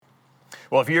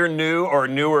Well, if you're new or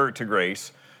newer to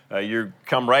Grace, you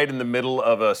come right in the middle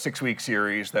of a 6-week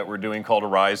series that we're doing called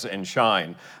Arise and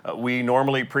Shine. We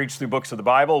normally preach through books of the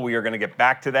Bible. We are going to get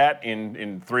back to that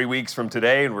in 3 weeks from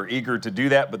today, and we're eager to do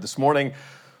that. But this morning,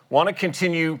 want to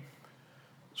continue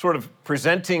sort of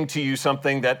presenting to you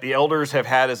something that the elders have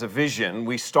had as a vision.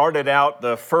 We started out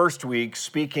the first week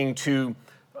speaking to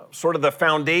sort of the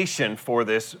foundation for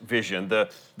this vision, the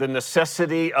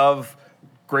necessity of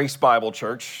Grace Bible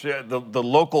Church, the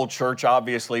local church,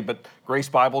 obviously, but Grace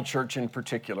Bible Church in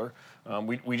particular.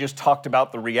 We just talked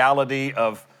about the reality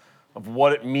of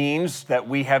what it means that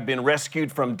we have been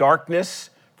rescued from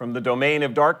darkness, from the domain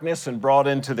of darkness, and brought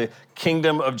into the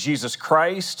kingdom of Jesus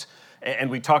Christ. And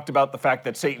we talked about the fact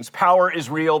that Satan's power is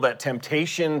real, that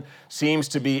temptation seems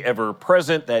to be ever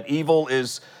present, that evil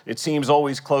is, it seems,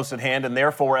 always close at hand. And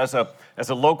therefore, as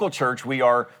a local church, we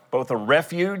are both a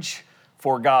refuge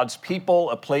for God's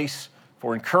people, a place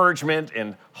for encouragement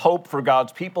and hope for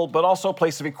God's people, but also a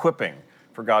place of equipping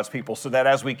for God's people, so that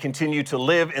as we continue to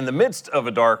live in the midst of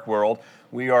a dark world,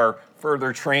 we are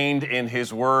further trained in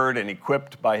His Word and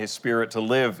equipped by His Spirit to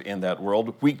live in that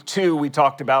world. Week 2, we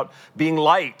talked about being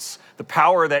lights, the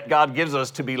power that God gives us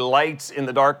to be lights in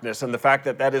the darkness, and the fact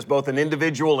that that is both an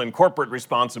individual and corporate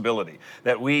responsibility,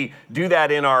 that we do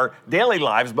that in our daily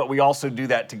lives, but we also do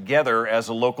that together as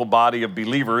a local body of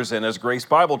believers and as Grace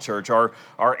Bible Church.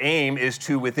 Our aim is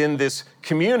to, within this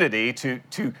community,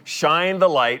 to shine the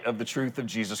light of the truth of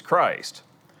Jesus Christ.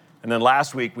 And then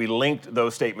last week, we linked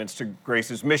those statements to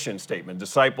Grace's mission statement: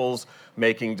 disciples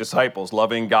making disciples,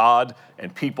 loving God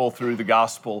and people through the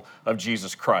gospel of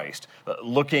Jesus Christ.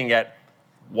 Looking at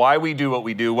why we do what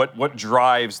we do, what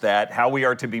drives that, how we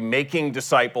are to be making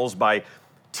disciples by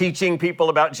teaching people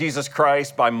about Jesus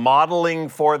Christ, by modeling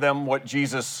for them what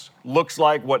Jesus looks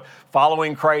like, what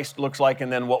following Christ looks like,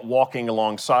 and then what walking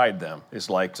alongside them is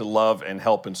like, to love and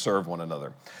help and serve one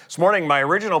another. This morning, my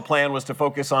original plan was to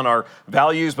focus on our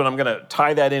values, but I'm going to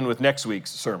tie that in with next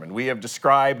week's sermon. We have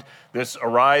described this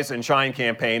Arise and Shine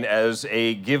campaign as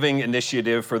a giving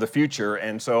initiative for the future,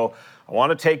 and so I want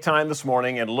to take time this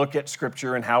morning and look at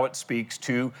Scripture and how it speaks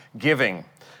to giving.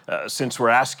 Since we're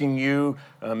asking you,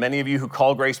 many of you who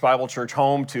call Grace Bible Church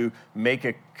home, to make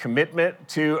a commitment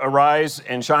to Arise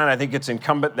and Shine, I think it's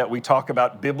incumbent that we talk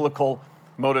about biblical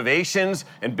motivations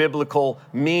and biblical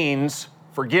means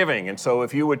for giving. And so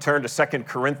if you would turn to 2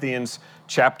 Corinthians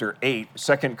chapter 8,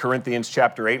 2 Corinthians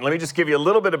chapter 8. Let me just give you a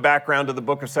little bit of background to the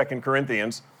book of 2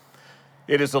 Corinthians.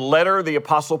 It is a letter the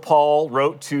Apostle Paul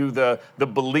wrote to the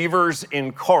believers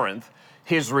in Corinth.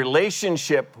 His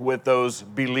relationship with those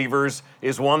believers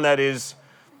is one that is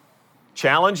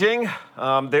challenging.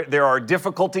 There are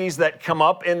difficulties that come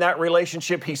up in that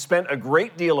relationship. He spent a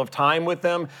great deal of time with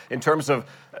them in terms of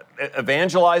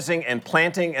evangelizing and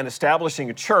planting and establishing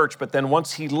a church. But then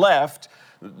once he left,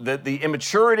 the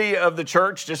immaturity of the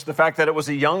church, just the fact that it was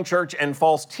a young church and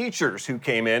false teachers who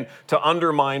came in to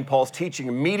undermine Paul's teaching,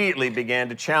 immediately began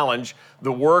to challenge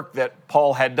the work that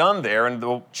Paul had done there and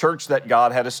the church that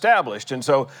God had established. And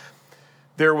so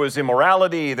there was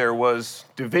immorality, there was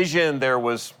division, there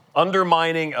was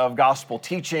undermining of gospel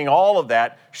teaching, all of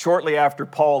that shortly after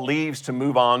Paul leaves to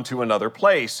move on to another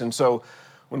place. And so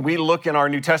when we look in our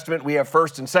New Testament, we have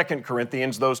 1st and 2nd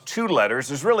Corinthians, those 2 letters.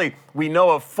 There's really, we know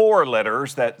of 4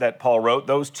 letters that Paul wrote,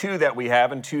 those 2 that we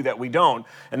have and 2 that we don't.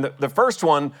 And the first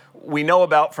one we know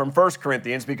about from 1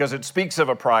 Corinthians because it speaks of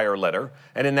a prior letter.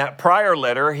 And in that prior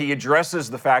letter, he addresses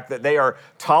the fact that they are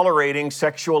tolerating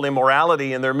sexual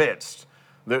immorality in their midst.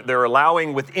 They're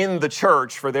allowing within the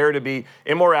church for there to be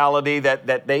immorality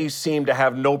that they seem to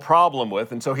have no problem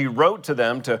with. And so he wrote to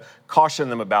them to caution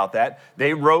them about that.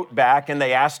 They wrote back and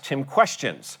they asked him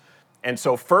questions. And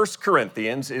so 1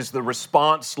 Corinthians is the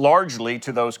response largely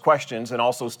to those questions, and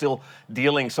also still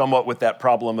dealing somewhat with that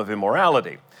problem of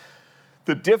immorality.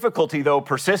 The difficulty, though,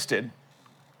 persisted.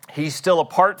 He's still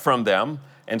apart from them,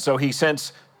 and so he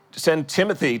sent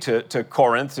Timothy to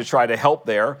Corinth to try to help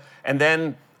there. And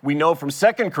then we know from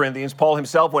 2 Corinthians, Paul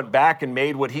himself went back and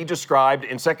made what he described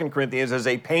in 2 Corinthians as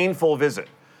a painful visit,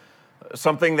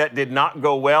 something that did not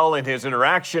go well in his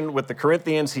interaction with the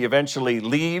Corinthians. He eventually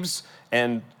leaves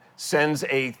and sends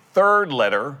a 3rd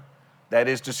letter that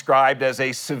is described as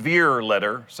a severe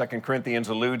letter. 2 Corinthians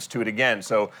alludes to it again.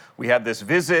 So we have this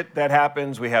visit that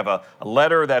happens. We have a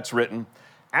letter that's written.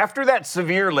 After that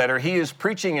severe letter, he is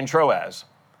preaching in Troas,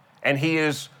 and he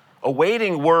is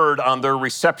awaiting word on their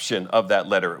reception of that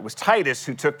letter. It was Titus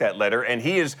who took that letter, and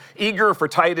he is eager for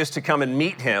Titus to come and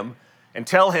meet him and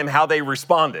tell him how they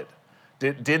responded.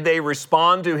 Did they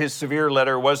respond to his severe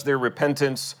letter? Was there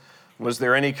repentance? Was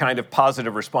there any kind of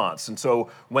positive response? And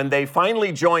so when they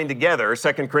finally joined together,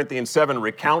 2 Corinthians 7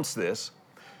 recounts this,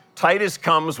 Titus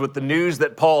comes with the news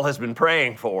that Paul has been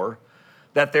praying for,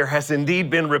 that there has indeed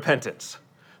been repentance,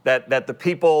 that the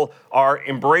people are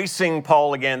embracing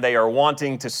Paul again. They are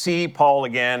wanting to see Paul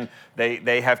again.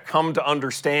 They have come to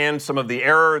understand some of the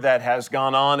error that has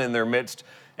gone on in their midst.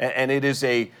 And it is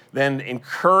a then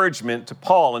encouragement to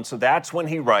Paul. And so that's when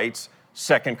he writes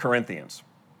 2 Corinthians.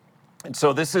 And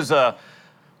so this is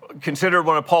considered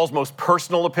one of Paul's most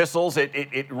personal epistles.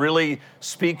 It really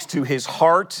speaks to his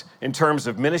heart in terms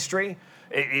of ministry.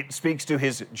 It speaks to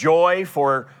his joy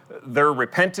for their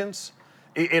repentance.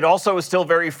 It also is still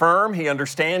very firm. He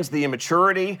understands the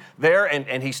immaturity there,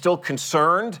 and he's still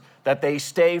concerned that they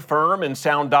stay firm in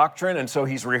sound doctrine. And so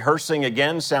he's rehearsing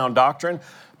again sound doctrine.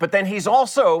 But then he's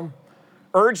also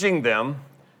urging them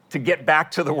to get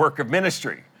back to the work of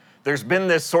ministry. There's been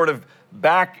this sort of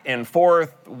back and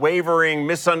forth, wavering,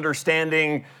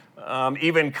 misunderstanding,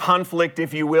 even conflict,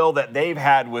 if you will, that they've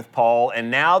had with Paul.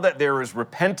 And now that there is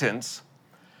repentance,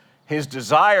 his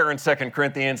desire in 2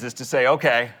 Corinthians is to say,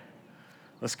 okay,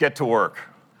 let's get to work.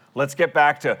 Let's get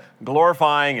back to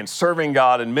glorifying and serving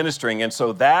God and ministering. And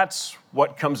so that's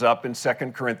what comes up in 2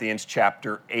 Corinthians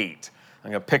chapter 8.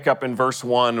 I'm going to pick up in verse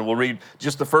 1, and we'll read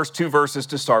just the first two verses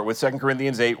to start with, 2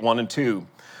 Corinthians 8, 1 and 2.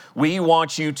 We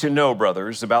want you to know,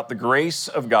 brothers, about the grace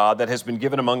of God that has been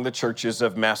given among the churches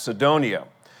of Macedonia.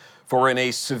 For in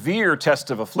a severe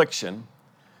test of affliction,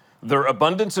 their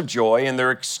abundance of joy and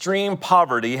their extreme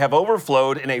poverty have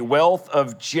overflowed in a wealth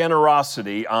of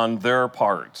generosity on their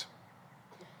part.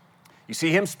 You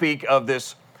see him speak of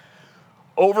this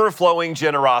overflowing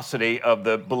generosity of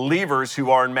the believers who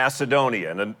are in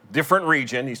Macedonia, in a different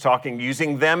region. He's talking,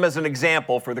 using them as an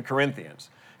example for the Corinthians.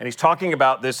 And he's talking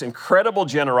about this incredible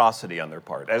generosity on their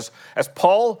part. As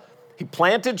Paul, he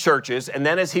planted churches, and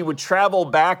then as he would travel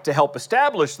back to help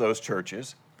establish those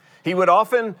churches, he would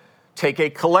often take a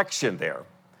collection there.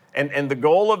 And the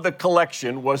goal of the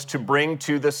collection was to bring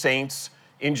to the saints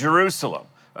in Jerusalem.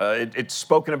 It's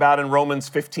spoken about in Romans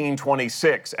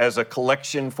 15:26 as a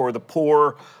collection for the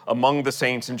poor among the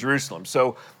saints in Jerusalem.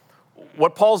 So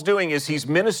what Paul's doing is he's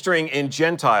ministering in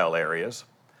Gentile areas,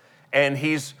 and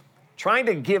he's trying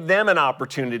to give them an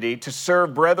opportunity to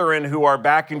serve brethren who are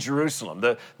back in Jerusalem.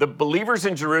 The believers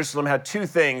in Jerusalem had two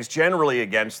things generally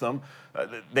against them.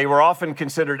 They were often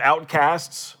considered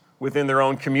outcasts within their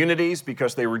own communities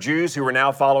because they were Jews who were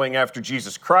now following after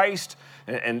Jesus Christ.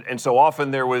 And so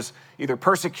often there was either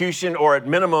persecution or at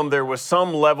minimum there was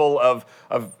some level of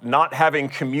not having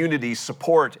community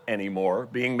support anymore,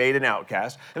 being made an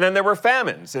outcast. And then there were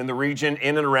famines in the region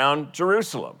in and around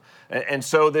Jerusalem. And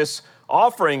so this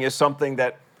offering is something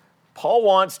that Paul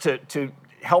wants to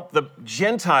help the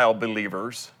Gentile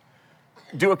believers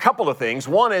do a couple of things.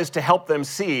 One is to help them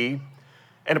see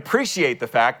and appreciate the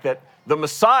fact that the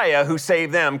Messiah who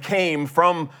saved them came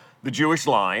from the Jewish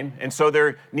line, and so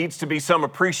there needs to be some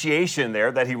appreciation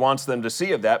there that he wants them to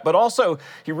see of that. But also,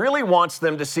 he really wants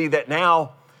them to see that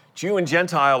now Jew and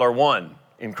Gentile are one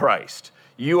in Christ.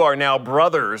 You are now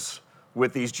brothers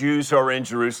with these Jews who are in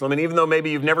Jerusalem, and even though maybe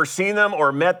you've never seen them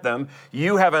or met them,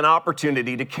 you have an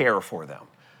opportunity to care for them,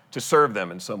 to serve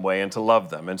them in some way, and to love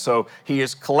them. And so he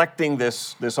is collecting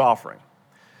this offering.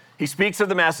 He speaks of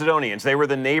the Macedonians. They were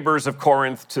the neighbors of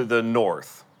Corinth to the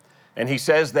north. And he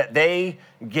says that they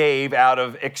gave out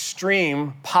of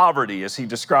extreme poverty, as he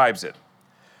describes it.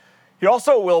 He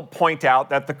also will point out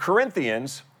that the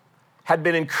Corinthians had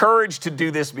been encouraged to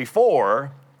do this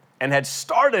before and had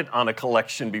started on a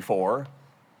collection before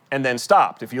and then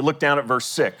stopped. If you look down at verse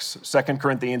 6, 2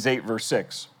 Corinthians 8, verse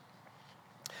 6.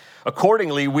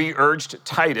 Accordingly, we urged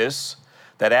Titus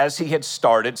that as he had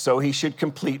started, so he should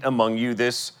complete among you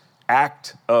this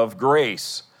act of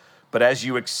grace. But as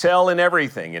you excel in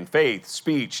everything, in faith,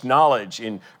 speech, knowledge,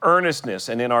 in earnestness,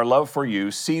 and in our love for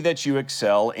you, see that you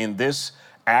excel in this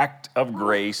act of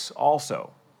grace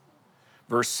also.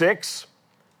 Verse 6,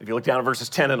 if you look down at verses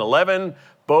 10 and 11,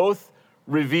 both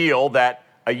reveal that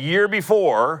a year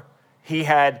before, he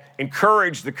had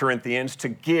encouraged the Corinthians to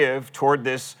give toward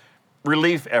this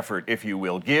relief effort, if you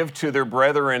will, give to their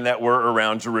brethren that were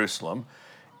around Jerusalem.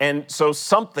 And so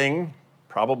something,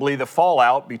 probably the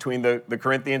fallout between the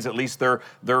Corinthians, at least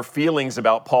their feelings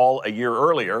about Paul a year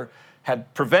earlier,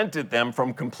 had prevented them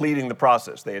from completing the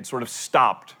process. They had sort of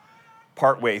stopped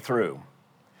partway through.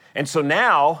 And so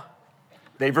now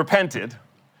they've repented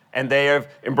and they have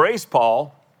embraced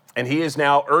Paul, and he is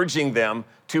now urging them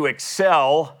to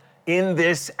excel in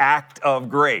this act of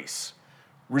grace.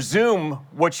 Resume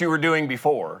what you were doing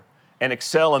before and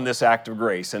excel in this act of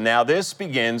grace. And now this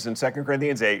begins in 2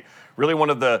 Corinthians 8, really one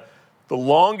of the the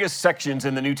longest sections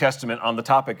in the New Testament on the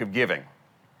topic of giving.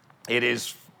 It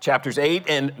is chapters 8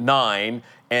 and 9,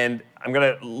 and I'm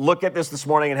going to look at this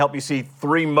morning and help you see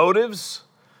three motives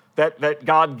that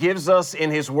God gives us in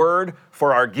his word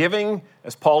for our giving,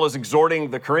 as Paul is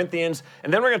exhorting the Corinthians.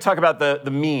 And then we're going to talk about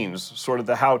the means, sort of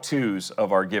the how-tos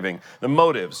of our giving. The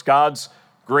motives, God's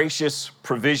gracious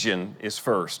provision is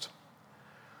first.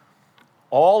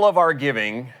 All of our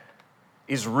giving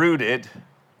is rooted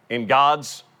in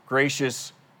God's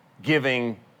gracious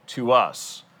giving to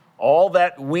us. All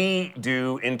that we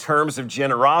do in terms of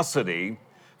generosity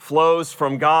flows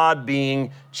from God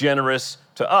being generous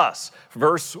to us.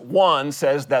 Verse 1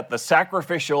 says that the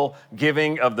sacrificial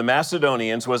giving of the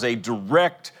Macedonians was a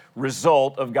direct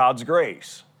result of God's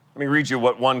grace. Let me read you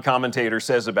what one commentator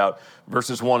says about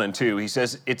verses 1 and 2. He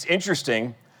says, it's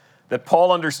interesting that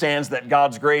Paul understands that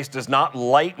God's grace does not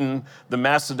lighten the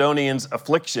Macedonians'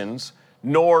 afflictions,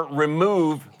 nor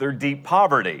remove their deep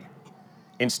poverty.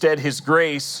 Instead, his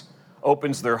grace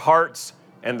opens their hearts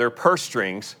and their purse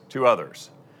strings to others.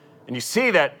 And you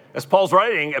see that as Paul's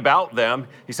writing about them,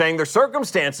 he's saying their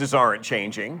circumstances aren't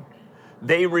changing.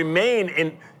 They remain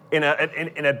in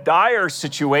a dire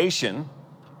situation.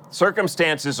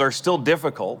 Circumstances are still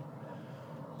difficult,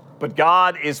 but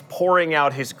God is pouring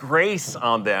out his grace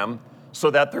on them so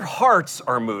that their hearts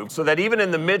are moved, so that even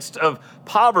in the midst of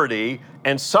poverty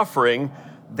and suffering,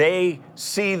 they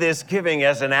see this giving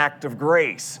as an act of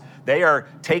grace. They are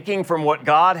taking from what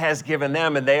God has given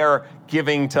them and they are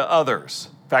giving to others.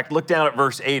 In fact, look down at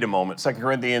verse 8 a moment, 2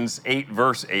 Corinthians 8,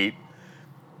 verse 8.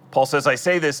 Paul says, I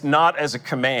say this not as a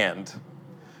command,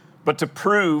 but to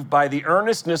prove by the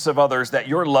earnestness of others that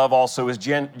your love also is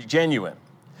genuine.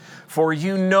 For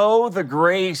you know the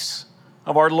grace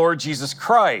of our Lord Jesus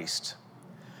Christ,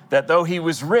 that though he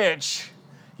was rich,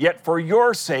 yet for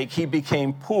your sake he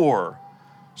became poor,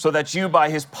 so that you by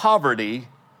his poverty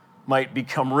might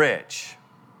become rich.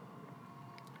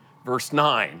 Verse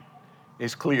 9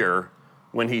 is clear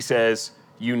when he says,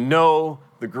 you know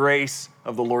the grace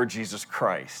of the Lord Jesus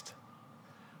Christ.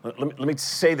 Let me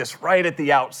say this right at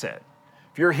the outset.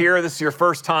 If you're here, this is your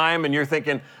first time, and you're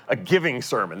thinking, a giving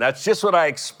sermon. That's just what I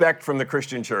expect from the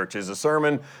Christian church, is a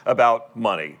sermon about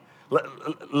money.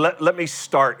 Let me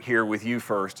start here with you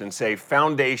first and say,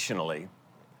 foundationally,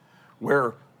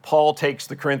 where Paul takes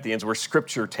the Corinthians, where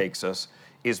Scripture takes us,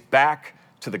 is back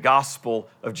to the gospel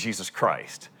of Jesus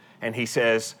Christ. And he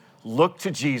says, look to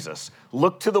Jesus.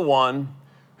 Look to the one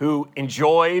who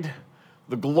enjoyed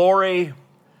the glory,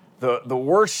 the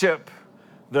worship,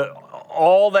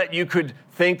 all that you could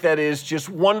think that is just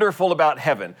wonderful about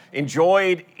heaven,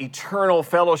 enjoyed eternal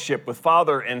fellowship with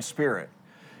Father and Spirit,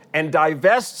 and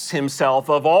divests himself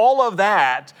of all of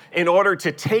that in order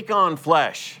to take on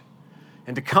flesh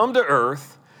and to come to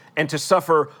earth and to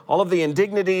suffer all of the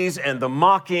indignities and the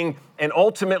mocking and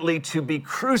ultimately to be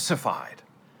crucified.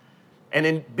 And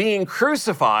in being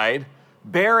crucified,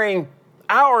 bearing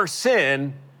our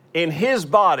sin in his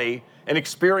body and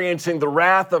experiencing the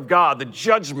wrath of God, the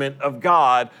judgment of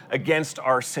God against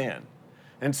our sin.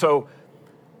 And so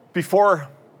before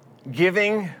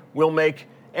giving will make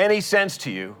any sense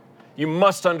to you, you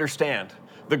must understand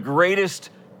the greatest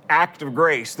act of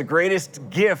grace, the greatest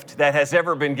gift that has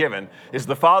ever been given, is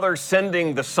the Father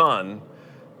sending the Son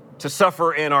to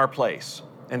suffer in our place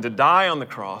and to die on the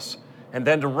cross and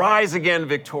then to rise again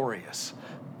victorious,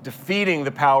 defeating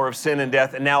the power of sin and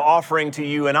death, and now offering to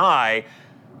you and I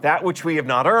that which we have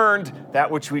not earned, that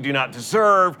which we do not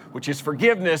deserve, which is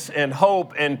forgiveness and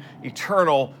hope and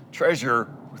eternal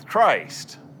treasure with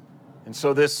Christ. And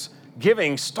so this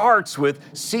giving starts with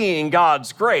seeing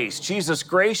God's grace. Jesus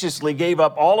graciously gave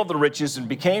up all of the riches and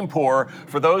became poor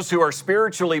for those who are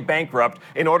spiritually bankrupt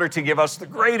in order to give us the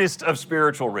greatest of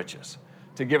spiritual riches,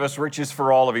 to give us riches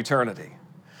for all of eternity.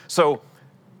 So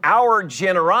our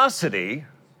generosity,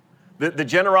 the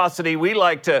generosity we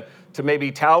like to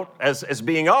maybe tout as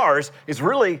being ours, is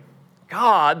really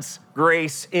God's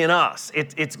grace in us.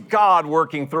 It's God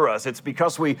working through us. It's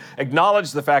because we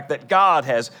acknowledge the fact that God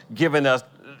has given us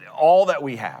all that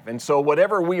we have. And so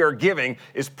whatever we are giving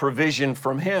is provision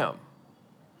from him.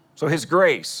 So his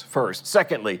grace first.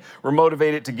 Secondly, we're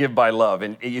motivated to give by love.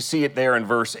 And you see it there in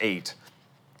verse 8.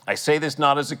 I say this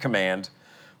not as a command,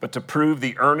 but to prove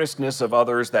the earnestness of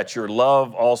others that your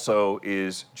love also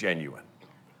is genuine.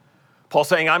 Paul's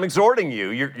saying, I'm exhorting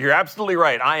you. You're absolutely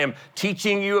right. I am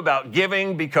teaching you about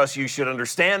giving because you should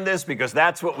understand this, because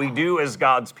that's what we do as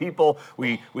God's people.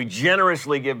 We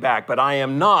generously give back. But I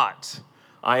am not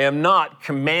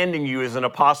commanding you as an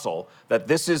apostle that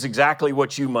this is exactly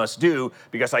what you must do,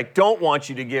 because I don't want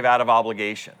you to give out of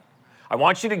obligation. I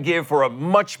want you to give for a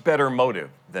much better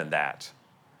motive than that.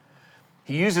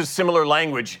 he uses similar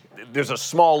language. There's a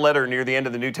small letter near the end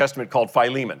of the New Testament called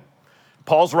Philemon.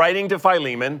 Paul's writing to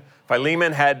Philemon.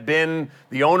 Philemon had been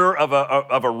the owner of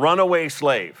a runaway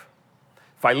slave.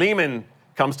 Philemon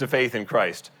comes to faith in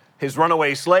Christ. His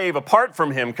runaway slave, apart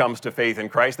from him, comes to faith in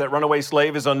Christ. That runaway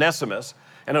slave is Onesimus.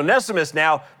 And Onesimus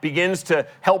now begins to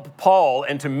help Paul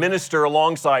and to minister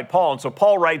alongside Paul. And so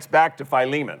Paul writes back to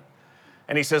Philemon.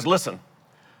 And he says, listen,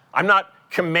 I'm not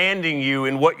commanding you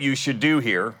in what you should do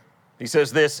here. He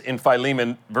says this in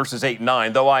Philemon verses 8 and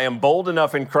 9, though I am bold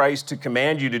enough in Christ to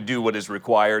command you to do what is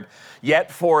required,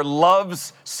 yet for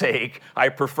love's sake, I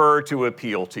prefer to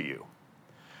appeal to you.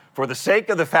 For the sake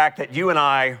of the fact that you and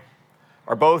I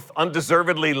are both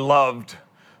undeservedly loved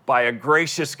by a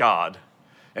gracious God,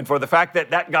 and for the fact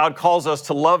that God calls us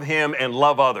to love him and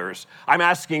love others, I'm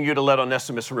asking you to let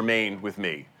Onesimus remain with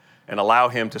me and allow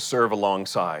him to serve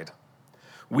alongside.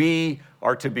 We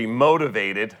are to be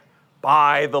motivated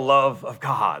by the love of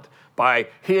God, by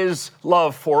his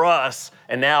love for us,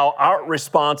 and now our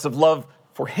response of love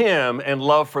for him and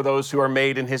love for those who are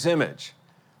made in his image.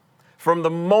 From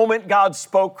the moment God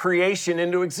spoke creation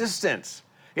into existence,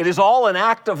 it is all an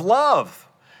act of love.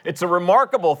 It's a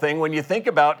remarkable thing when you think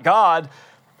about God.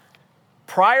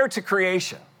 Prior to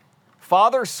creation,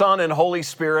 Father, Son, and Holy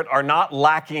Spirit are not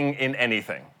lacking in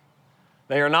anything.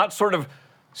 They are not sort of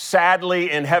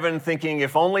sadly in heaven thinking,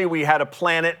 if only we had a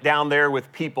planet down there with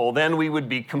people, then we would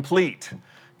be complete.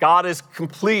 God is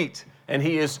complete, and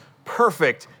he is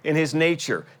perfect in his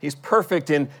nature. He's perfect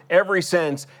in every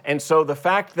sense. And so the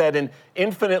fact that an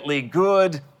infinitely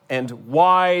good and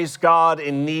wise God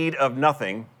in need of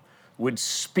nothing would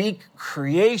speak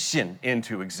creation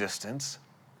into existence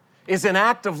is an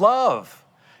act of love.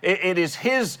 It is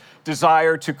his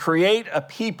desire to create a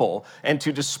people and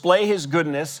to display his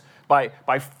goodness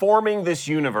by forming this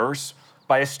universe,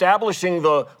 by establishing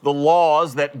the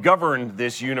laws that govern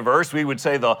this universe. We would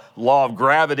say the law of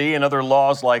gravity and other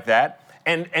laws like that,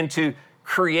 and to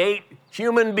create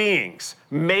human beings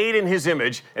made in his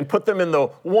image and put them in the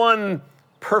one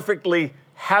perfectly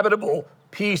habitable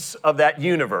piece of that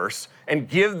universe and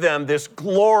give them this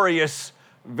glorious,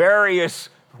 various,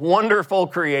 wonderful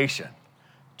creation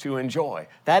to enjoy.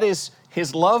 That is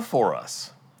his love for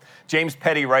us. James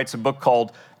Petty writes a book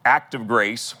called Act of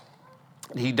Grace.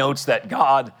 He notes that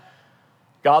God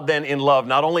then in love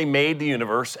not only made the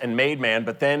universe and made man,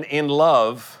 but then in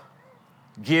love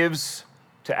gives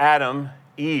to Adam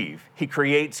Eve. He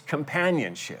creates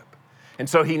companionship. And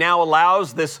so he now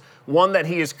allows this one that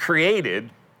he has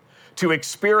created to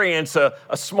experience a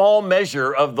small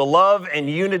measure of the love and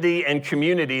unity and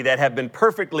community that have been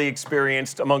perfectly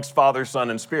experienced amongst Father, Son,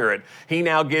 and Spirit. He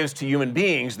now gives to human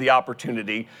beings the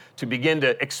opportunity to begin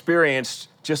to experience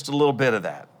just a little bit of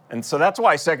that. And so that's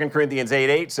why 2 Corinthians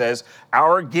 8:8 says,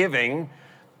 our giving,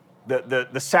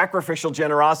 the sacrificial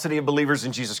generosity of believers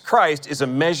in Jesus Christ, is a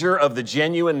measure of the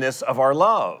genuineness of our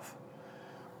love.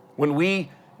 When we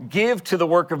give to the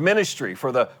work of ministry,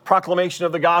 for the proclamation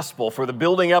of the gospel, for the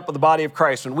building up of the body of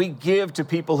Christ, when we give to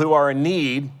people who are in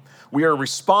need, we are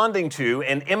responding to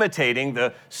and imitating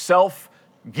the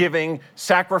self-giving,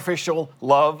 sacrificial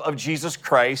love of Jesus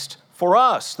Christ for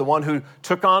us, the one who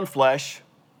took on flesh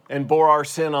and bore our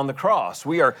sin on the cross.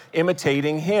 We are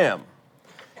imitating him.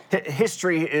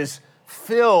 History is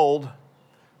filled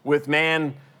with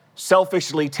man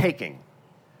selfishly taking.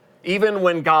 Even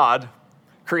when God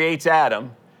creates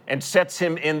Adam and sets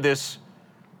him in this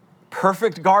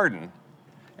perfect garden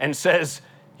and says,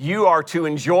 you are to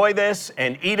enjoy this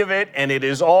and eat of it, and it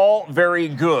is all very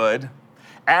good,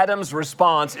 Adam's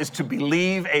response is to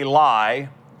believe a lie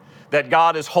that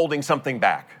God is holding something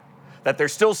back, that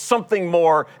there's still something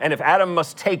more, and if Adam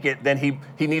must take it, then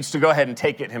he needs to go ahead and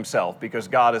take it himself because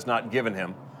God has not given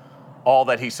him all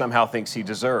that he somehow thinks he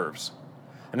deserves.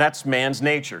 And that's man's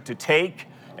nature, to take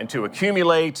and to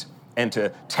accumulate and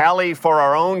to tally for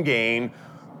our own gain,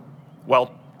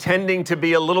 while tending to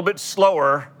be a little bit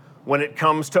slower when it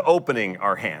comes to opening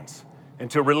our hands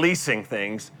and to releasing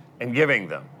things and giving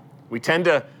them. We tend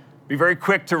to be very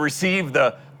quick to receive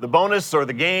the bonus or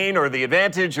the gain or the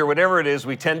advantage or whatever it is.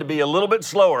 We tend to be a little bit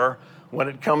slower when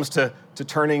it comes to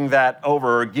turning that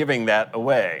over or giving that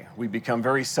away. We become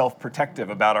very self-protective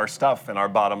about our stuff and our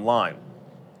bottom line.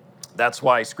 That's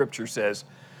why Scripture says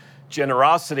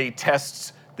generosity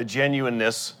tests the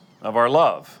genuineness of our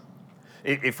love.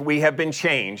 If we have been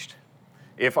changed,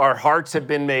 if our hearts have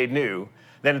been made new,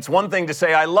 then it's one thing to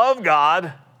say, I love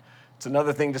God. It's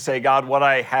another thing to say, God, what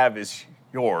I have is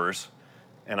yours,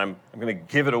 and I'm going to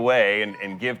give it away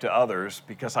and give to others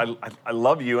because I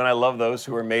love you and I love those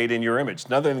who are made in your image.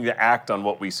 Another thing to act on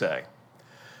what we say.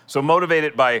 So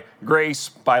motivated by grace,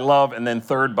 by love, and then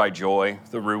third, by joy,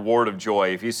 the reward of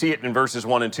joy. If you see it in verses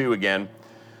 1 and 2 again,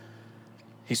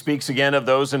 he speaks again of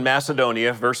those in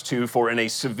Macedonia, verse 2, for in a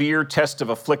severe test of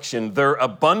affliction, their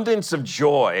abundance of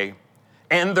joy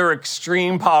and their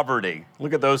extreme poverty,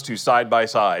 look at those two side by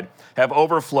side, have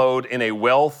overflowed in a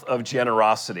wealth of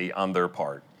generosity on their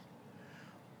part.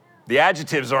 The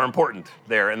adjectives are important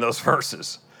there in those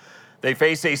verses. They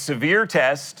face a severe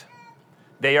test.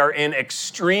 They are in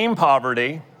extreme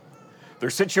poverty. Their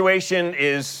situation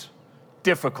is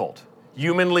difficult.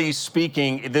 Humanly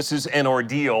speaking, this is an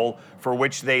ordeal for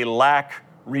which they lack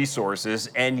resources,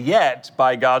 and yet,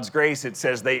 by God's grace, it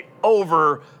says they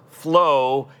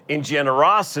overflow in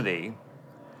generosity,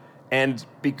 and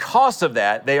because of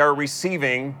that, they are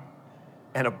receiving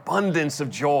an abundance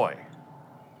of joy.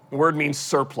 The word means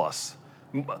surplus,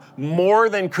 more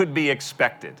than could be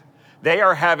expected. They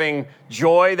are having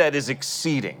joy that is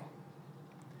exceeding.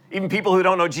 Even people who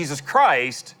don't know Jesus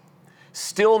Christ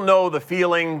still know the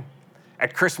feeling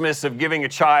at Christmas of giving a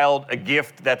child a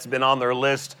gift that's been on their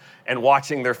list and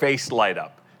watching their face light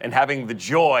up and having the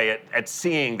joy at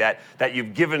seeing that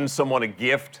you've given someone a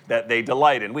gift that they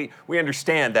delight in. We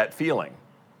understand that feeling.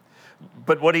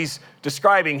 But what he's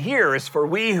describing here is for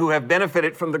we who have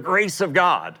benefited from the grace of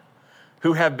God,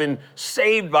 who have been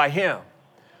saved by him,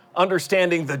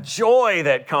 understanding the joy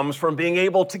that comes from being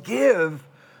able to give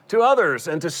to others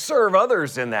and to serve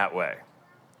others in that way.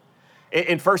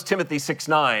 In 1 Timothy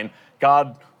 6:9,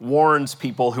 God warns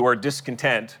people who are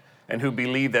discontent and who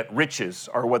believe that riches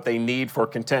are what they need for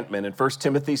contentment. And 1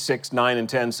 Timothy 6:9 and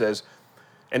 10 says,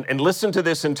 and listen to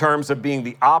this in terms of being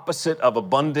the opposite of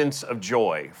abundance of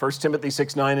joy. 1 Timothy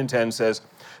 6:9 and 10 says,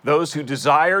 those who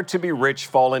desire to be rich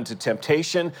fall into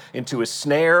temptation, into a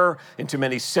snare, into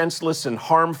many senseless and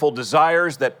harmful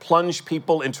desires that plunge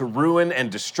people into ruin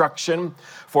and destruction.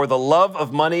 For the love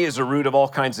of money is a root of all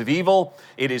kinds of evil.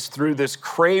 It is through this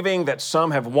craving that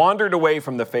some have wandered away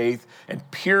from the faith and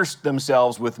pierced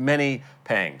themselves with many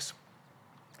pangs.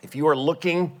 If you are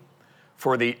looking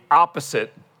for the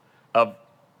opposite of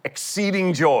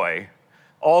exceeding joy,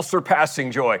 all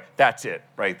surpassing joy, that's it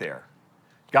right there.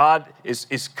 God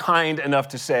is kind enough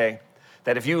to say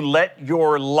that if you let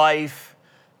your life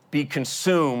be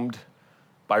consumed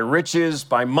by riches,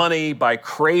 by money, by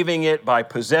craving it, by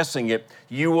possessing it,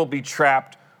 you will be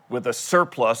trapped with a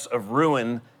surplus of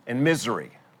ruin and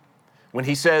misery. When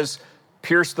he says,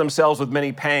 pierce themselves with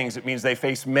many pangs, it means they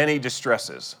face many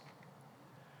distresses.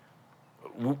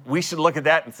 We should look at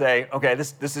that and say, okay,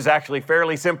 this is actually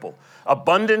fairly simple.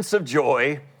 Abundance of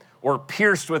joy or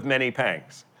pierced with many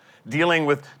pangs, dealing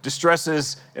with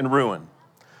distresses and ruin.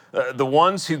 The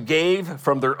ones who gave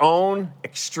from their own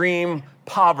extreme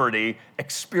poverty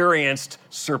experienced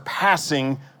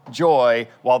surpassing joy,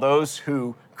 while those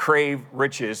who crave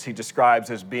riches, he describes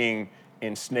as being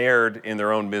ensnared in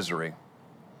their own misery.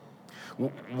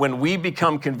 When we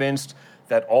become convinced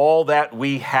that all that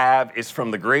we have is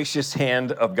from the gracious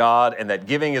hand of God and that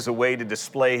giving is a way to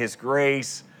display his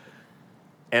grace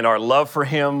and our love for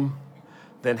him,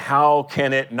 then how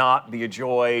can it not be a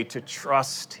joy to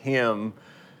trust him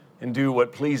and do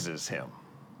what pleases him?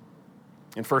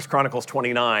 In 1 Chronicles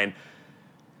 29,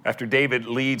 after David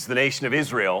leads the nation of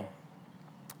Israel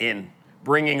in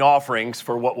bringing offerings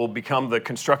for what will become the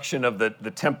construction of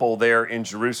the temple there in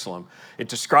Jerusalem, it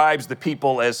describes the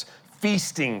people as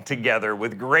feasting together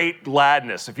with great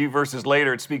gladness. A few verses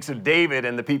later, it speaks of David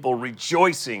and the people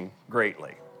rejoicing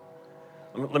greatly.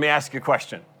 Let me ask you a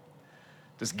question.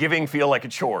 Does giving feel like a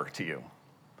chore to you?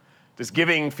 Does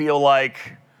giving feel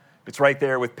like it's right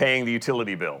there with paying the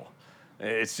utility bill?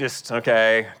 It's just,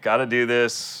 okay, got to do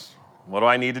this. What do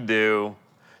I need to do?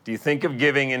 Do you think of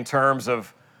giving in terms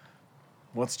of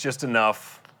what's just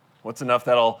enough? What's enough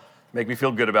that'll make me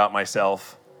feel good about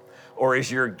myself? Or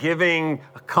is your giving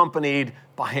accompanied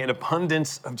by an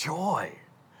abundance of joy?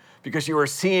 Because you are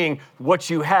seeing what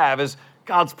you have as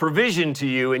God's provision to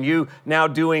you and you now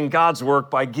doing God's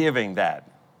work by giving that.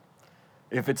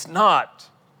 If it's not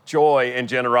joy and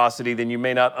generosity, then you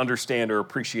may not understand or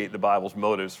appreciate the Bible's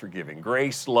motives for giving.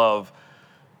 Grace, love,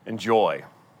 and joy.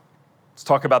 Let's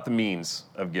talk about the means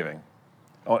of giving.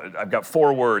 I've got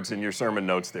 4 words in your sermon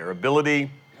notes there.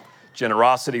 Ability,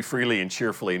 generosity, freely, and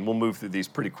cheerfully. And we'll move through these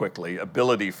pretty quickly.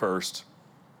 Ability first.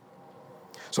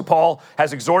 So Paul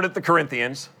has exhorted the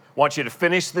Corinthians, wants you to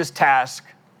finish this task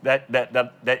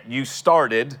that you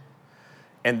started.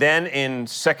 And then in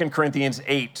 2 Corinthians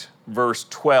 8, verse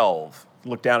 12,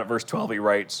 look down at verse 12, he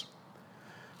writes,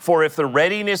 for if the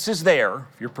readiness is there,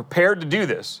 if you're prepared to do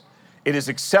this, it is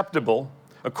acceptable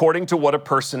according to what a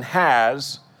person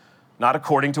has, not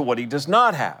according to what he does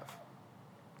not have.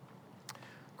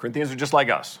 Corinthians are just like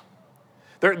us.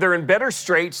 They're in better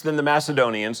straits than the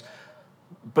Macedonians,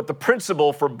 but the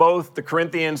principle for both the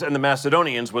Corinthians and the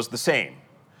Macedonians was the same.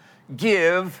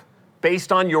 Give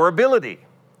based on your ability.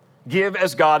 Give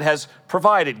as God has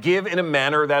provided. Give in a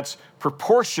manner that's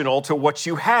proportional to what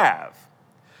you have.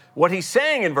 What he's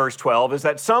saying in verse 12 is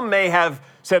that some may have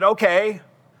said, okay,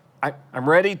 I'm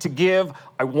ready to give,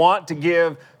 I want to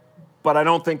give, but I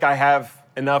don't think I have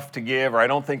enough to give, or I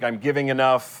don't think I'm giving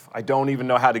enough, I don't even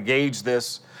know how to gauge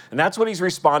this. And that's what he's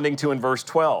responding to in verse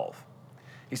 12.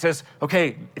 He says,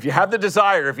 okay, if you have the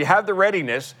desire, if you have the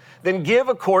readiness, then give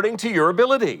according to your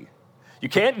ability. You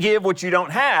can't give what you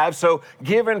don't have, so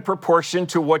give in proportion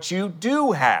to what you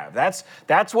do have.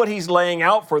 That's what he's laying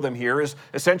out for them here, is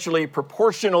essentially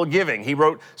proportional giving. He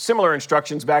wrote similar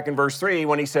instructions back in verse 3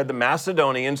 when he said the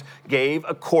Macedonians gave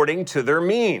according to their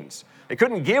means. They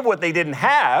couldn't give what they didn't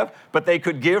have, but they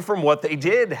could give from what they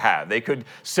did have. They could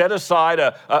set aside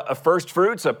a first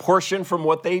fruits, a portion from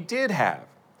what they did have.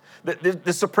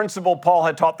 This is a principle Paul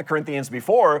had taught the Corinthians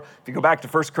before. If you go back to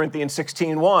 1 Corinthians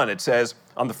 16:1, it says,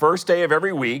 on the first day of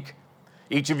every week,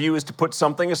 each of you is to put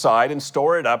something aside and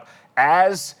store it up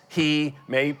as he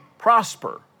may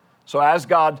prosper. So as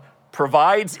God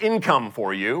provides income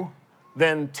for you,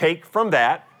 then take from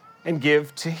that and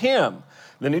give to him.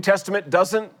 The New Testament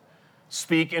doesn't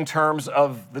speak in terms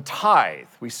of the tithe.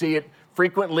 We see it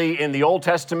frequently in the Old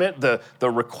Testament, the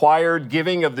required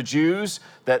giving of the Jews,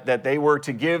 that they were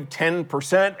to give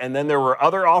 10%, and then there were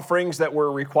other offerings that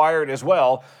were required as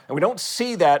well. And we don't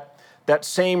see that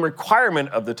same requirement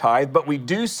of the tithe, but we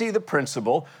do see the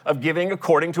principle of giving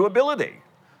according to ability,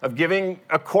 of giving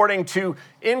according to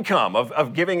income,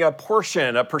 of giving a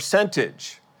portion, a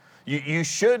percentage. You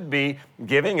should be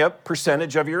giving a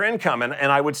percentage of your income. And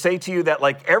I would say to you that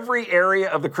like every area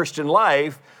of the Christian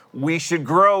life, we should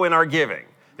grow in our giving.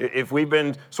 If we've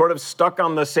been sort of stuck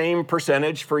on the same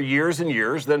percentage for years and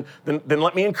years, then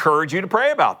let me encourage you to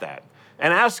pray about that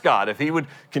and ask God if he would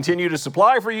continue to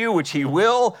supply for you, which he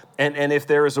will, and if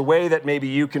there is a way that maybe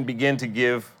you can begin to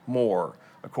give more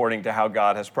according to how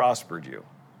God has prospered you.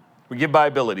 We give by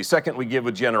ability. Second, we give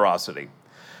with generosity.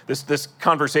 This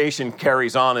conversation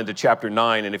carries on into chapter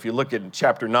 9, and if you look at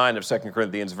chapter 9 of 2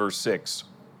 Corinthians, verse 6,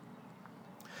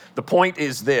 the point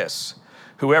is this: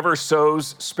 whoever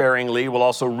sows sparingly will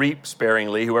also reap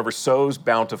sparingly. Whoever sows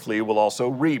bountifully will also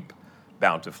reap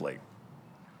bountifully.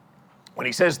 When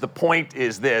he says the point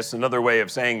is this, another way of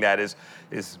saying that is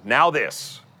now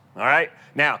this, all right?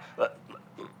 Now,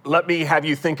 let me have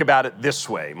you think about it this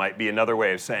way, might be another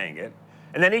way of saying it.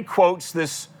 And then he quotes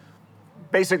this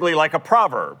basically like a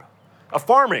proverb, a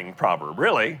farming proverb,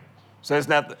 really. It says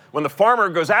that when the farmer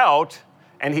goes out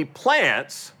and he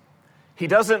plants, he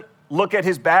doesn't look at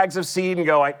his bags of seed and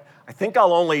go, I think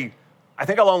I'll only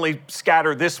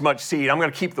scatter this much seed. I'm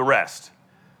going to keep the rest.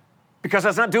 Because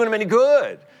that's not doing him any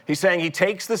good. He's saying he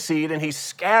takes the seed and he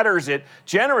scatters it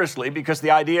generously, because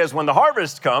the idea is when the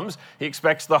harvest comes, he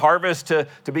expects the harvest to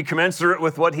be commensurate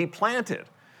with what he planted.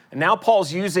 And now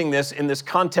Paul's using this in this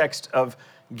context of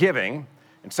giving.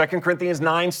 And 2 Corinthians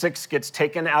 9:6 gets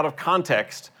taken out of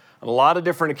context on a lot of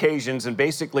different occasions, and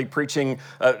basically preaching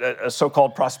a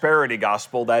so-called prosperity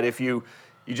gospel that if you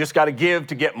just got to give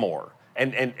to get more,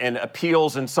 and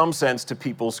appeals in some sense to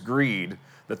people's greed,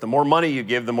 that the more money you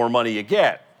give, the more money you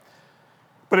get.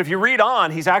 But if you read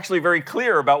on, he's actually very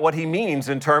clear about what he means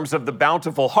in terms of the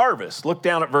bountiful harvest. Look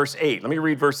down at verse 8. Let me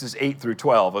read verses 8 through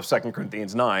 12 of 2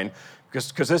 Corinthians 9,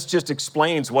 because this just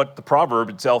explains what the proverb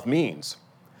itself means.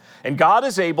 And God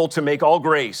is able to make all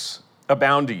grace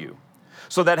abound to you,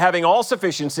 so that having all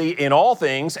sufficiency in all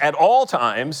things at all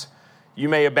times, you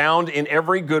may abound in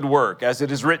every good work. As it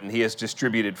is written, he has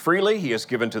distributed freely, he has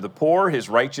given to the poor, his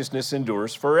righteousness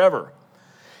endures forever.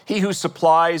 He who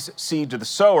supplies seed to the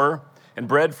sower and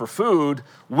bread for food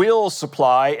will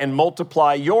supply and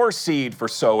multiply your seed for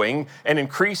sowing and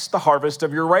increase the harvest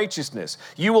of your righteousness.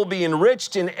 You will be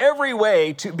enriched in every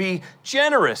way to be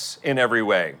generous in every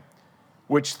way,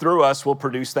 which through us will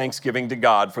produce thanksgiving to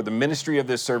God. For the ministry of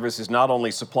this service is not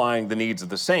only supplying the needs of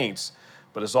the saints,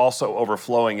 but is also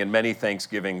overflowing in many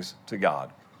thanksgivings to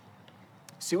God.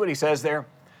 See what he says there?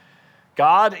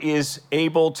 God is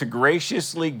able to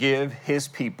graciously give his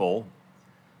people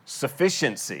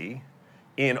sufficiency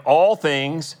in all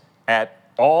things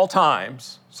at all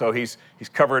times. So he's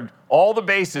covered all the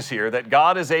bases here, that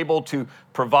God is able to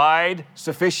provide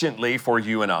sufficiently for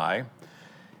you and I.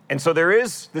 And so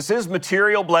this is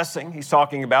material blessing he's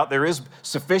talking about. There is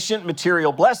sufficient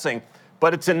material blessing,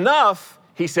 but it's enough,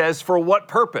 he says, for what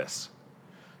purpose?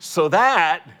 So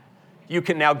that you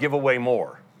can now give away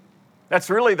more. That's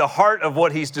really the heart of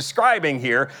what he's describing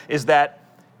here, is that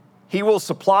he will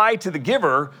supply to the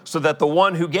giver so that the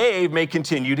one who gave may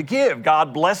continue to give.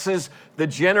 God blesses the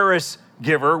generous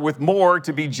giver with more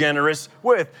to be generous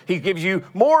with. He gives you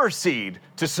more seed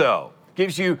to sow,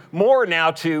 gives you more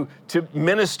now to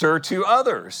minister to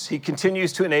others. He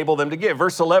continues to enable them to give.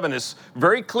 Verse 11 is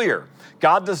very clear.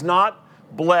 God does not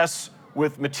bless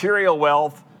with material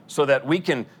wealth so that we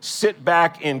can sit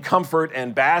back in comfort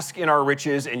and bask in our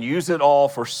riches and use it all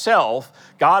for self.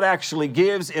 God actually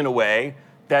gives in a way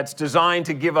that's designed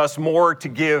to give us more to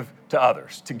give to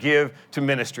others, to give to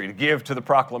ministry, to give to the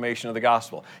proclamation of the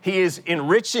gospel. He is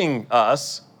enriching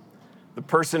us. The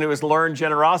person who has learned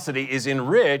generosity is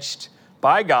enriched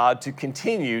by God to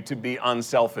continue to be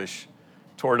unselfish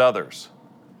toward others.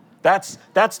 That's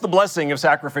the blessing of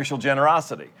sacrificial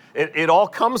generosity. It all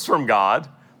comes from God.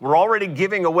 We're already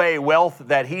giving away wealth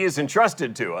that he has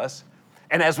entrusted to us.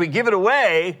 And as we give it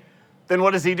away, then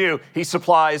what does he do? He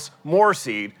supplies more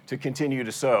seed to continue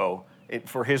to sow it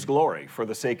for his glory, for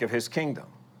the sake of his kingdom.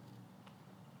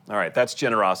 All right, that's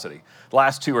generosity. The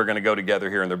last two are going to go together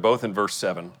here, and they're both in verse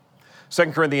 7. 2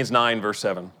 Corinthians 9, verse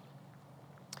 7.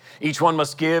 Each one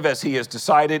must give as he has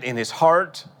decided in his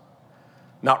heart,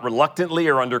 not reluctantly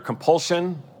or under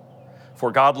compulsion,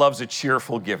 for God loves a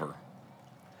cheerful giver.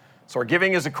 So our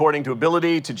giving is according to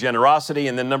ability, to generosity,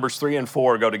 and then numbers 3 and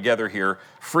 4 go together here,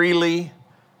 freely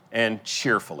and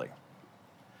cheerfully.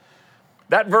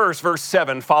 That verse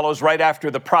 7, follows right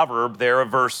after the proverb there of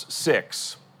verse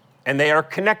 6, and they are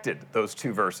connected, those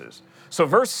two verses. So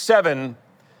verse 7,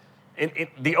 in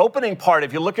the opening part,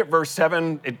 if you look at verse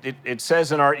 7, it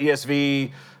says in our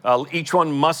ESV, each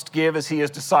one must give as he has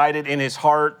decided in his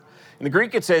heart. In the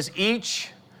Greek, it says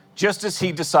each just as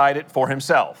he decided for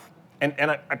himself.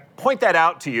 And I point that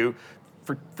out to you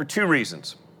for two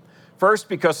reasons. First,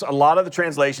 because a lot of the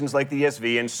translations like the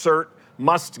ESV insert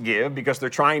must give because they're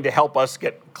trying to help us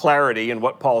get clarity in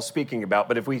what Paul's speaking about.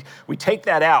 But if we take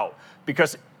that out,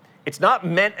 because it's not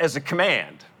meant as a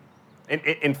command.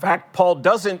 In fact, Paul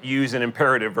doesn't use an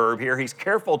imperative verb here. He's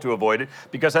careful to avoid it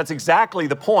because that's exactly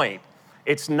the point.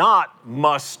 It's not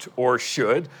must or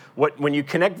should. When you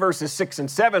connect verses 6 and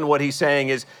 7, what he's saying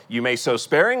is you may sow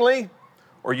sparingly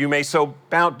or you may sow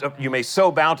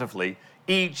bountifully.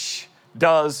 Each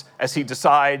does as he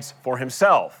decides for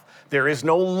himself. There is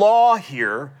no law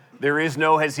here. There is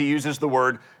no, as he uses the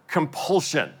word,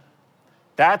 compulsion.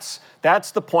 That's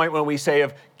the point when we say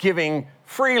of giving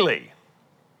freely.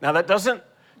 Now, that doesn't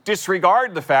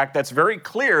disregard the fact that's very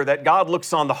clear that God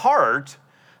looks on the heart,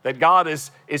 that God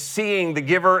is seeing the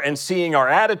giver and seeing our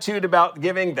attitude about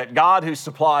giving, that God who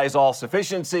supplies all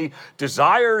sufficiency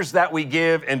desires that we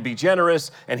give and be generous,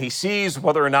 and he sees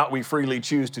whether or not we freely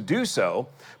choose to do so.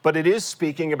 But it is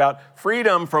speaking about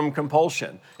freedom from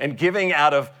compulsion and giving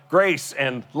out of grace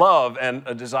and love and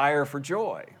a desire for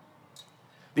joy.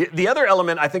 The other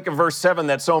element, I think, of verse 7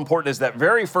 that's so important is that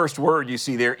very first word you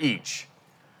see there, each.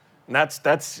 And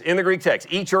that's in the Greek text.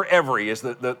 Each or every is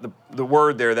the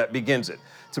word there that begins it.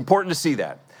 It's important to see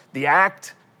that. The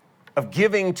act of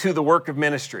giving to the work of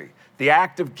ministry, the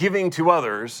act of giving to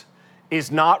others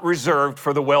is not reserved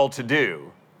for the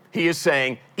well-to-do. He is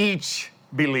saying each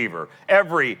believer,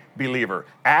 every believer,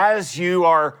 as you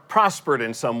are prospered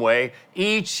in some way,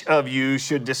 each of you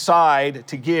should decide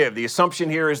to give. The assumption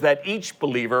here is that each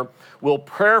believer will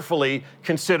prayerfully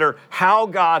consider how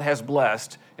God has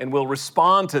blessed and will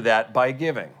respond to that by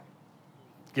giving.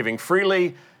 Giving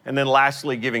freely, and then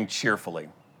lastly, giving cheerfully.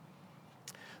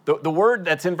 The word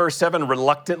that's in verse 7,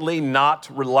 reluctantly, not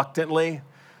reluctantly,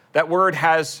 that word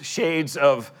has shades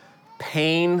of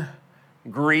pain,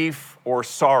 grief, or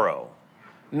sorrow.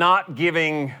 Not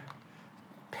giving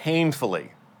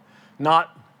painfully,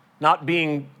 not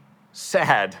being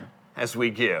sad as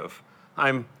we give.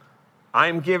 I'm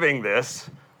giving this,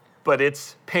 but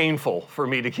it's painful for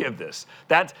me to give this.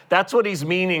 That's what he's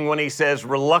meaning when he says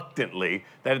reluctantly,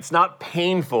 that it's not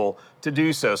painful to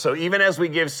do so. So even as we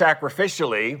give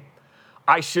sacrificially,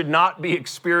 I should not be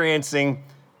experiencing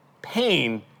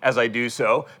pain as I do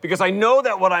so, because I know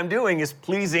that what I'm doing is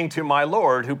pleasing to my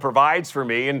Lord who provides for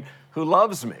me and who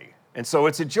loves me. And so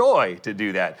it's a joy to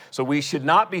do that. So we should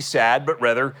not be sad, but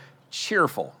rather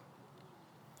cheerful.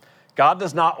 God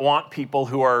does not want people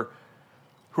who are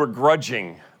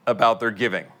grudging about their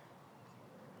giving.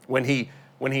 When he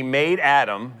made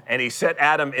Adam and he set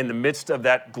Adam in the midst of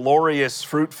that glorious,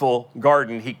 fruitful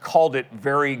garden, he called it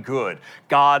very good.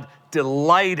 God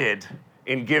delighted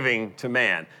in giving to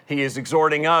man. He is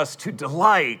exhorting us to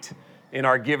delight in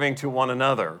our giving to one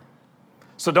another.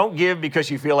 So don't give because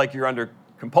you feel like you're under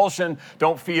compulsion.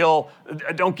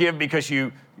 Don't give because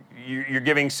you're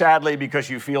giving sadly because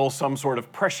you feel some sort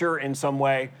of pressure in some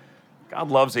way. God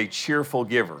loves a cheerful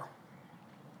giver.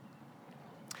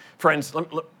 Friends,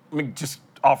 let me just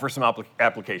offer some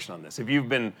application on this. If you've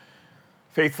been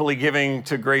faithfully giving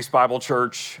to Grace Bible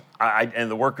Church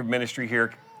and the work of ministry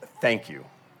here, thank you.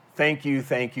 Thank you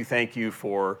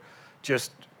for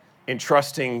just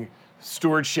entrusting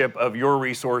stewardship of your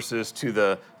resources to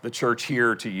the church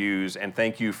here to use, and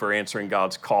thank you for answering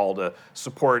God's call to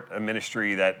support a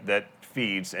ministry that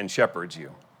feeds and shepherds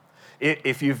you.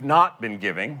 If you've not been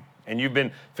giving, and you've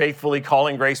been faithfully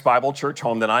calling Grace Bible Church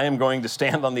home, then I am going to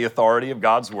stand on the authority of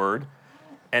God's word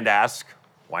and ask,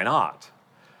 why not?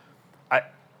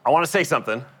 I want to say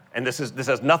something, and this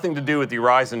has nothing to do with the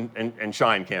Arise and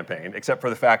Shine campaign, except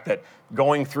for the fact that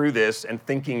going through this and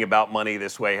thinking about money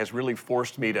this way has really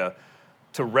forced me to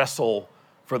wrestle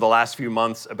for the last few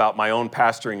months about my own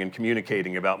pastoring and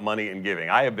communicating about money and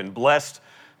giving. I have been blessed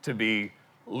to be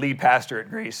lead pastor at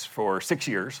Grace for 6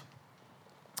 years,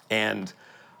 and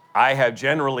I have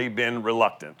generally been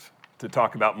reluctant to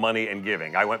talk about money and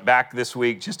giving. I went back this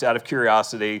week just out of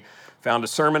curiosity, found a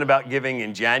sermon about giving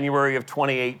in January of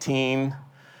 2018,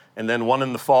 and then one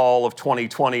in the fall of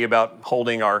 2020 about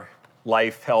holding our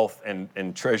life, health,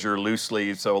 and treasure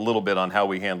loosely, so a little bit on how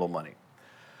we handle money.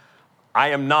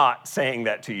 I am not saying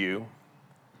that to you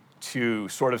to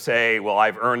sort of say, well,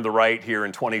 I've earned the right here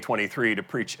in 2023 to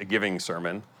preach a giving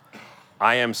sermon.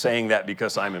 I am saying that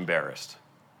because I'm embarrassed.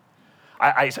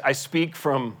 I speak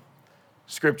from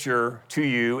Scripture to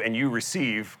you, and you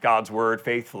receive God's word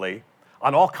faithfully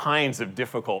on all kinds of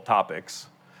difficult topics,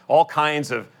 all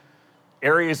kinds of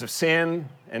areas of sin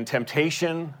and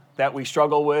temptation that we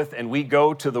struggle with, and we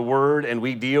go to the word and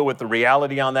we deal with the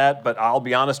reality on that. But I'll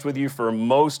be honest with you, for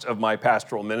most of my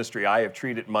pastoral ministry, I have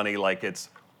treated money like it's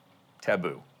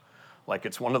taboo, like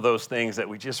it's one of those things that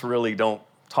we just really don't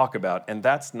talk about, and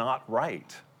that's not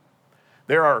right.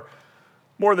 There are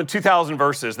more than 2,000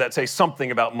 verses that say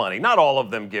something about money, not all of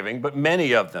them giving, but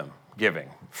many of them giving.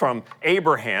 From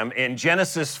Abraham in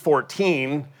Genesis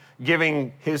 14,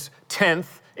 giving his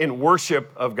tenth in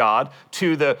worship of God,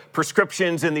 to the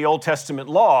prescriptions in the Old Testament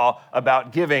law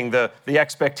about giving, the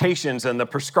expectations and the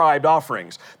prescribed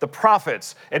offerings. The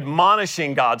prophets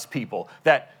admonishing God's people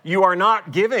that you are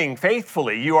not giving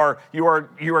faithfully. You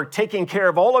are taking care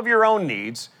of all of your own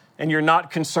needs, and you're not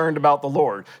concerned about the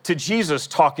Lord. To Jesus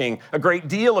talking a great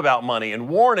deal about money and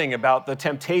warning about the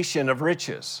temptation of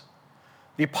riches.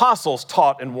 The apostles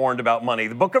taught and warned about money.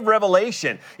 The book of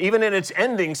Revelation, even in its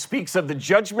ending, speaks of the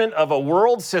judgment of a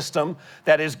world system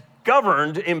that is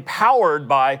governed, empowered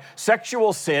by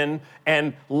sexual sin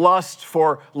and lust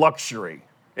for luxury.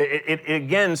 It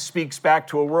again speaks back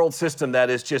to a world system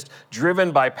that is just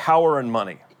driven by power and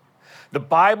money. The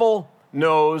Bible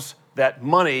knows that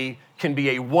money can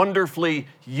be a wonderfully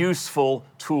useful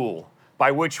tool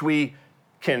by which we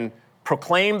can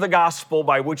proclaim the gospel,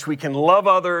 by which we can love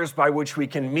others, by which we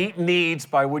can meet needs,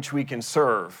 by which we can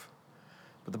serve.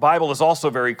 But the Bible is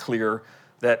also very clear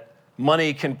that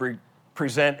money can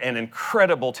present an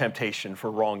incredible temptation for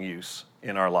wrong use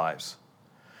in our lives.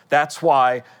 That's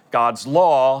why God's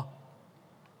law,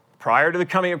 prior to the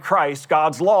coming of Christ,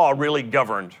 God's law really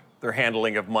governed their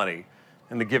handling of money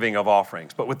and the giving of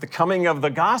offerings. But with the coming of the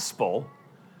gospel,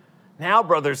 now,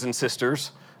 brothers and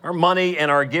sisters, our money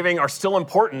and our giving are still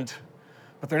important,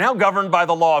 but they're now governed by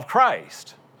the law of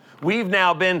Christ. We've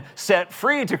now been set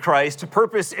free to Christ to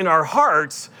purpose in our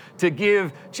hearts to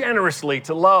give generously,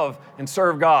 to love and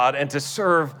serve God, and to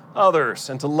serve others,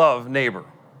 and to love neighbor.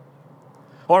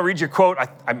 I want to read your quote.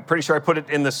 I'm pretty sure I put it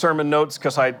in the sermon notes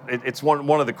because it's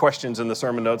one of the questions in the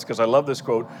sermon notes, because I love this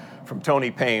quote from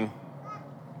Tony Payne.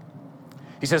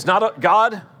 He says,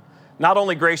 God not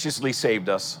only graciously saved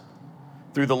us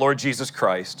through the Lord Jesus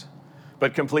Christ,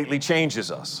 but completely changes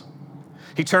us.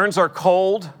 He turns our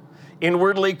cold,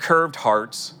 inwardly curved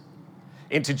hearts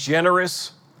into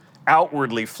generous,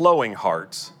 outwardly flowing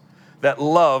hearts that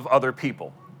love other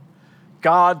people.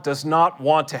 God does not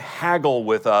want to haggle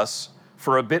with us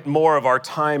for a bit more of our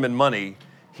time and money.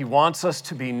 He wants us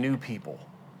to be new people.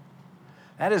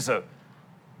 That is a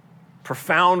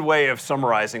profound way of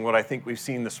summarizing what I think we've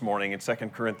seen this morning in 2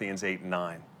 Corinthians 8 and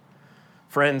 9.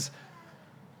 Friends,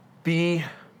 be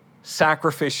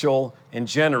sacrificial and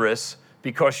generous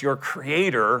because your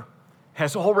Creator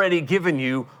has already given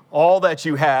you all that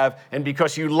you have, and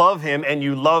because you love Him and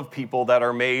you love people that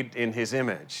are made in His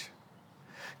image.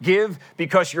 Give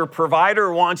because your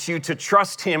provider wants you to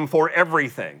trust Him for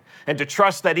everything, and to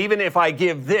trust that even if I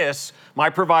give this,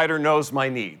 my provider knows my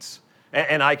needs,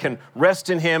 and I can rest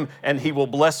in Him, and He will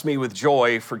bless me with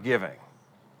joy for giving.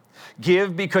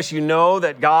 Give because you know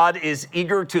that God is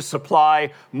eager to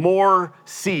supply more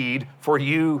seed for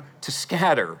you to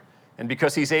scatter, and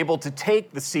because He's able to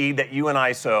take the seed that you and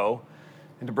I sow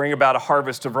and to bring about a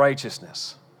harvest of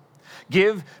righteousness.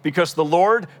 Give because the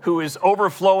Lord, who is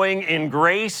overflowing in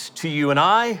grace to you and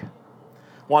I,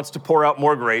 wants to pour out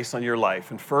more grace on your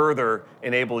life and further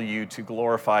enable you to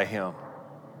glorify Him.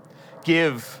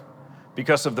 Give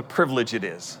because of the privilege it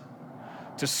is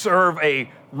to serve a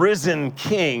risen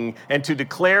King and to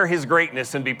declare His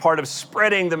greatness and be part of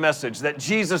spreading the message that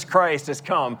Jesus Christ has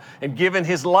come and given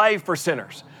His life for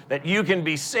sinners, that you can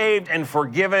be saved and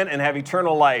forgiven and have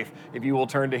eternal life if you will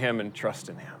turn to Him and trust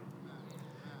in Him.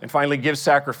 And finally, give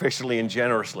sacrificially and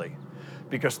generously,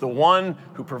 because the one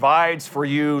who provides for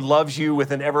you loves you with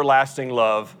an everlasting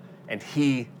love, and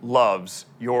He loves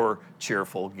your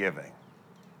cheerful giving.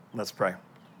 Let's pray.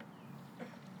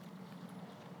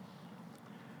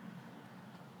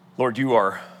 Lord, you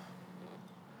are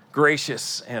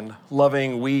gracious and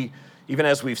loving. Even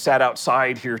as we've sat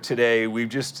outside here today, we've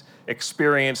just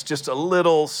experienced just a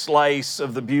little slice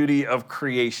of the beauty of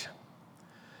creation.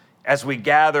 As we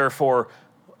gather for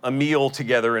a meal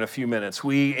together in a few minutes,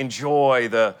 we enjoy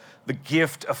the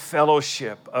gift of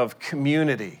fellowship, of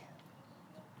community.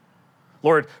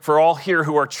 Lord, for all here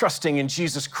who are trusting in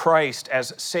Jesus Christ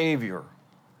as Savior,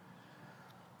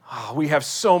 we have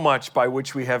so much by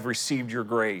which we have received your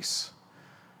grace.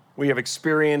 We have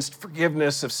experienced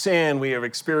forgiveness of sin. We have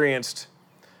experienced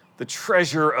the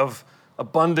treasure of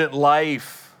abundant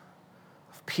life,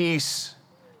 of peace,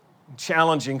 in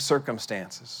challenging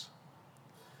circumstances.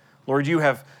 Lord, you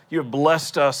have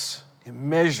blessed us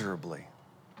immeasurably.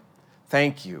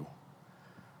 Thank you.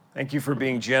 Thank you for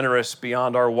being generous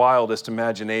beyond our wildest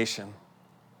imagination.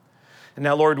 And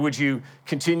now, Lord, would you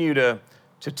continue to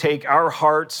take our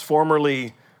hearts,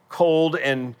 formerly cold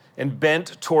and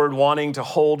bent toward wanting to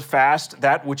hold fast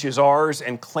that which is ours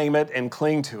and claim it and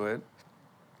cling to it.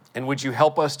 And would you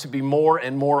help us to be more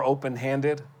and more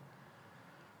open-handed?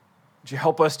 Would you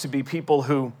help us to be people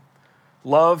who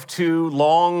love to,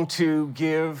 long to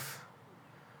give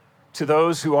to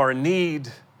those who are in need,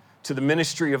 to the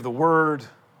ministry of the word,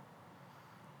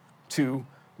 to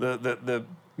the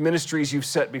ministries you've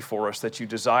set before us that you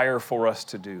desire for us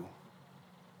to do.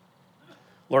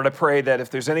 Lord, I pray that if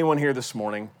there's anyone here this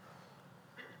morning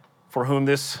for whom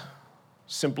this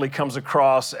simply comes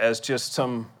across as just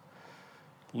some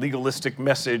legalistic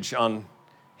message on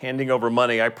handing over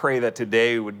money, I pray that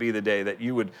today would be the day that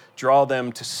you would draw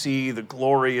them to see the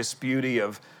glorious beauty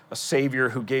of a Savior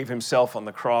who gave Himself on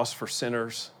the cross for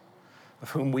sinners,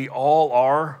 of whom we all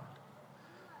are,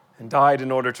 and died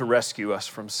in order to rescue us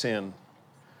from sin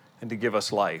and to give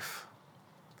us life.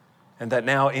 And that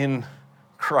now in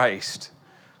Christ,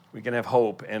 we can have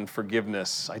hope and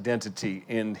forgiveness, identity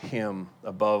in Him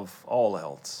above all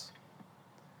else.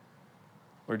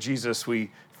 Lord Jesus,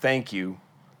 we thank you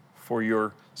for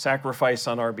your sacrifice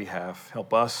on our behalf.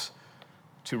 Help us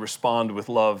to respond with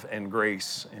love and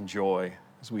grace and joy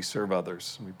as we serve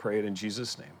others. And we pray it in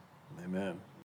Jesus' name. Amen.